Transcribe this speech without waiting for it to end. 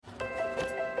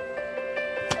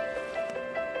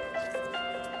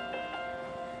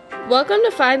Welcome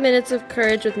to 5 Minutes of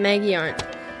Courage with Maggie Arndt.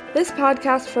 This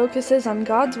podcast focuses on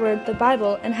God's Word, the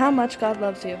Bible, and how much God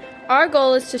loves you. Our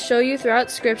goal is to show you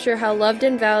throughout Scripture how loved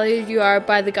and valued you are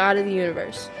by the God of the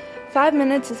universe. 5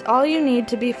 minutes is all you need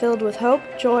to be filled with hope,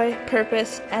 joy,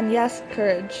 purpose, and yes,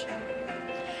 courage.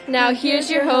 Now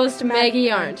here's your host,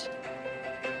 Maggie Arndt.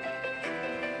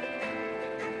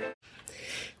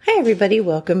 Hi everybody,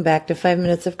 welcome back to 5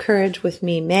 Minutes of Courage with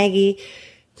me, Maggie.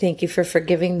 Thank you for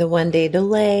forgiving the one-day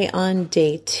delay on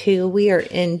day 2. We are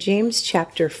in James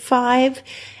chapter 5,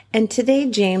 and today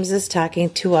James is talking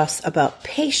to us about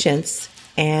patience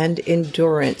and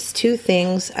endurance, two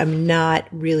things I'm not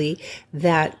really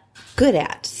that good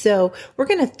at. So we're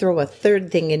going to throw a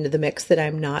third thing into the mix that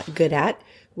I'm not good at,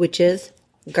 which is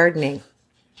gardening.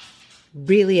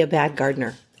 Really a bad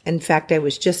gardener. In fact, I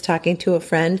was just talking to a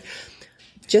friend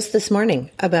just this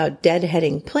morning about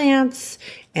deadheading plants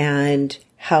and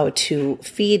how to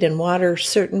feed and water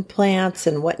certain plants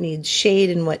and what needs shade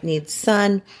and what needs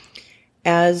sun.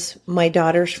 As my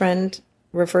daughter's friend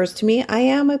refers to me, I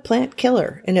am a plant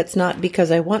killer, and it's not because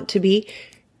I want to be.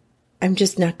 I'm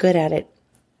just not good at it.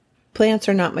 Plants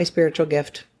are not my spiritual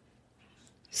gift.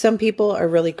 Some people are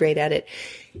really great at it.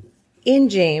 In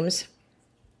James,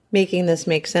 making this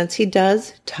make sense, he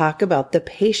does talk about the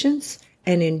patience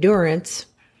and endurance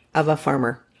of a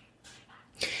farmer.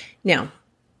 Now,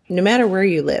 no matter where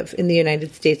you live in the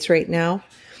United States right now,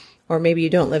 or maybe you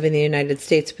don't live in the United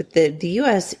States, but the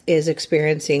U.S. is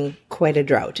experiencing quite a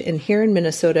drought. And here in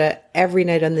Minnesota, every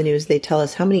night on the news, they tell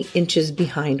us how many inches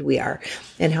behind we are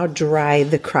and how dry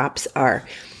the crops are.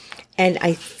 And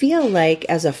I feel like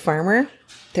as a farmer,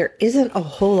 there isn't a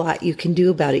whole lot you can do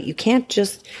about it. You can't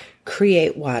just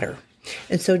create water.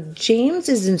 And so James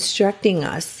is instructing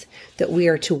us that we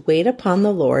are to wait upon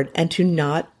the Lord and to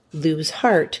not lose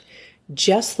heart,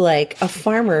 just like a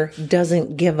farmer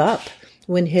doesn't give up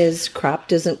when his crop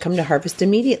doesn't come to harvest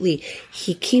immediately.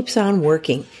 He keeps on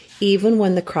working, even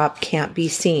when the crop can't be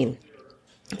seen.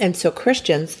 And so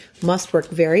Christians must work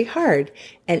very hard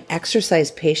and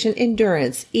exercise patient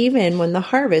endurance, even when the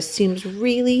harvest seems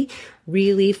really,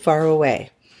 really far away.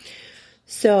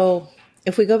 So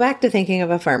if we go back to thinking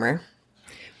of a farmer,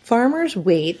 farmers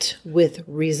wait with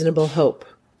reasonable hope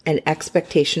and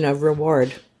expectation of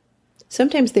reward.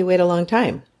 Sometimes they wait a long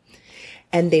time,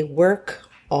 and they work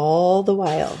all the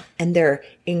while, and they're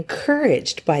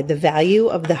encouraged by the value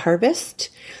of the harvest.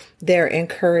 They're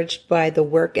encouraged by the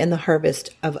work and the harvest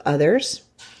of others.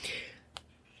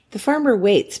 The farmer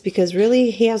waits because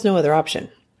really he has no other option.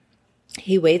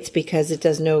 He waits because it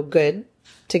does no good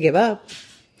to give up.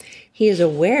 He is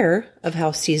aware of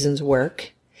how seasons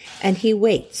work, and he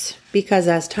waits because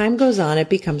as time goes on, it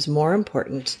becomes more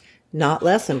important, not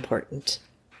less important,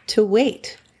 to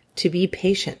wait, to be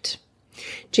patient.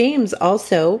 James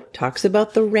also talks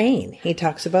about the rain. He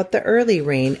talks about the early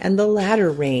rain and the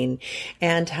latter rain,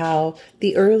 and how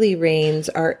the early rains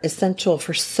are essential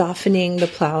for softening the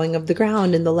plowing of the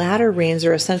ground, and the latter rains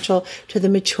are essential to the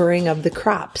maturing of the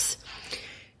crops.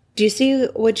 Do you see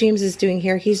what James is doing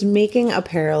here? He's making a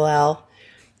parallel.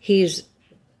 He's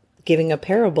giving a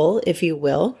parable, if you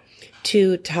will,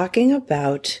 to talking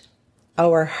about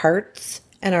our hearts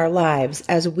and our lives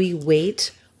as we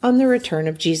wait on the return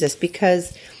of Jesus,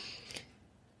 because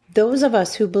those of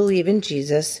us who believe in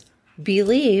Jesus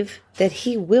believe that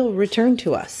he will return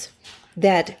to us,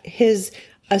 that his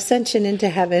ascension into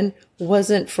heaven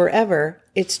wasn't forever,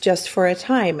 it's just for a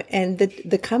time, and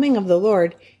the coming of the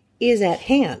Lord is at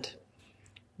hand.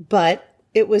 But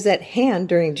it was at hand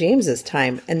during James's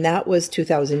time, and that was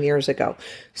 2,000 years ago.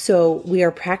 So we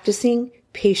are practicing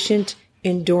patient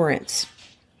endurance.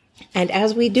 And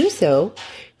as we do so,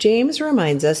 James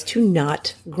reminds us to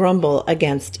not grumble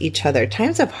against each other.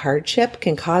 Times of hardship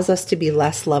can cause us to be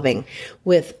less loving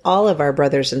with all of our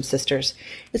brothers and sisters.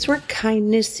 It's where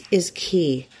kindness is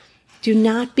key. Do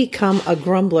not become a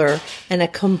grumbler and a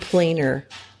complainer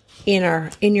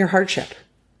in your hardship.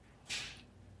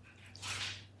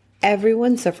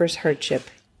 Everyone suffers hardship.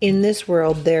 In this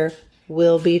world, there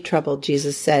will be trouble,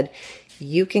 Jesus said.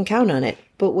 You can count on it.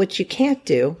 But what you can't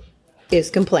do is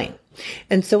complain.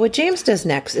 And so what James does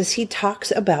next is he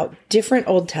talks about different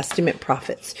Old Testament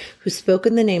prophets who spoke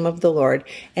in the name of the Lord,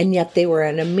 and yet they were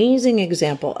an amazing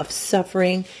example of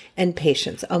suffering and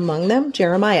patience. Among them,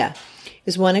 Jeremiah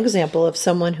is one example of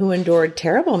someone who endured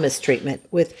terrible mistreatment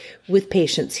with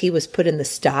patience. He was put in the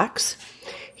stocks.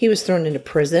 He was thrown into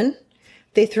prison.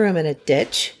 They threw him in a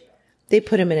ditch. They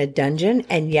put him in a dungeon,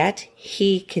 and yet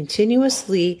he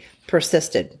continuously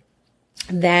persisted.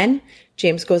 Then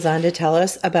James goes on to tell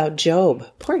us about Job.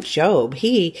 Poor Job.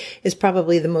 He is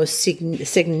probably the most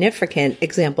significant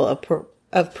example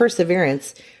of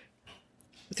perseverance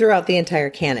throughout the entire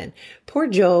canon. Poor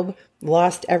Job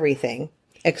lost everything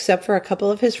except for a couple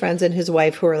of his friends and his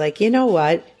wife who were like, you know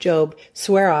what, Job,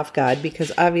 swear off God,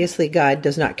 because obviously God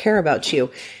does not care about you.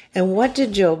 And what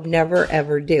did Job never,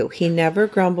 ever do? He never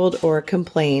grumbled or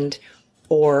complained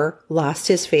or lost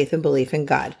his faith and belief in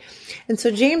God. And so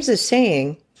James is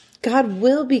saying, God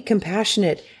will be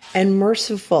compassionate and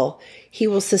merciful. He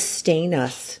will sustain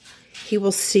us. He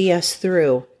will see us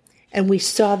through. And we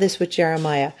saw this with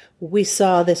Jeremiah. We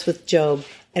saw this with Job.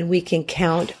 And we can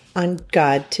count on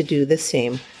God to do the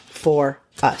same for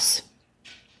us.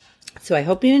 So I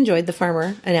hope you enjoyed the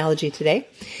farmer analogy today.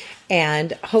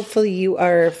 And hopefully you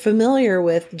are familiar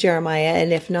with Jeremiah,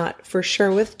 and if not, for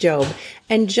sure with Job.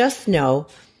 And just know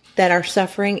that our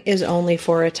suffering is only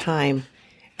for a time,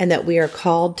 and that we are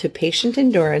called to patient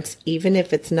endurance, even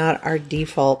if it's not our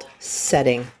default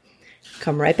setting.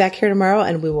 Come right back here tomorrow,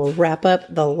 and we will wrap up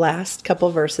the last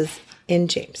couple verses in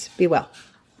James. Be well.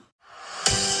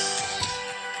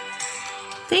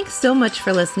 Thanks so much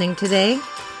for listening today.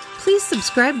 Please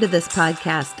subscribe to this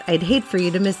podcast. I'd hate for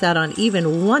you to miss out on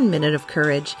even 1 minute of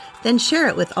courage. Then share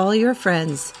it with all your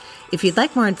friends. If you'd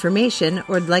like more information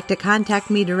or would like to contact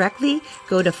me directly,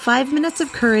 go to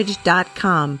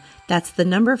 5minutesofcourage.com. That's the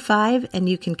number 5, and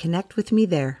you can connect with me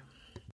there.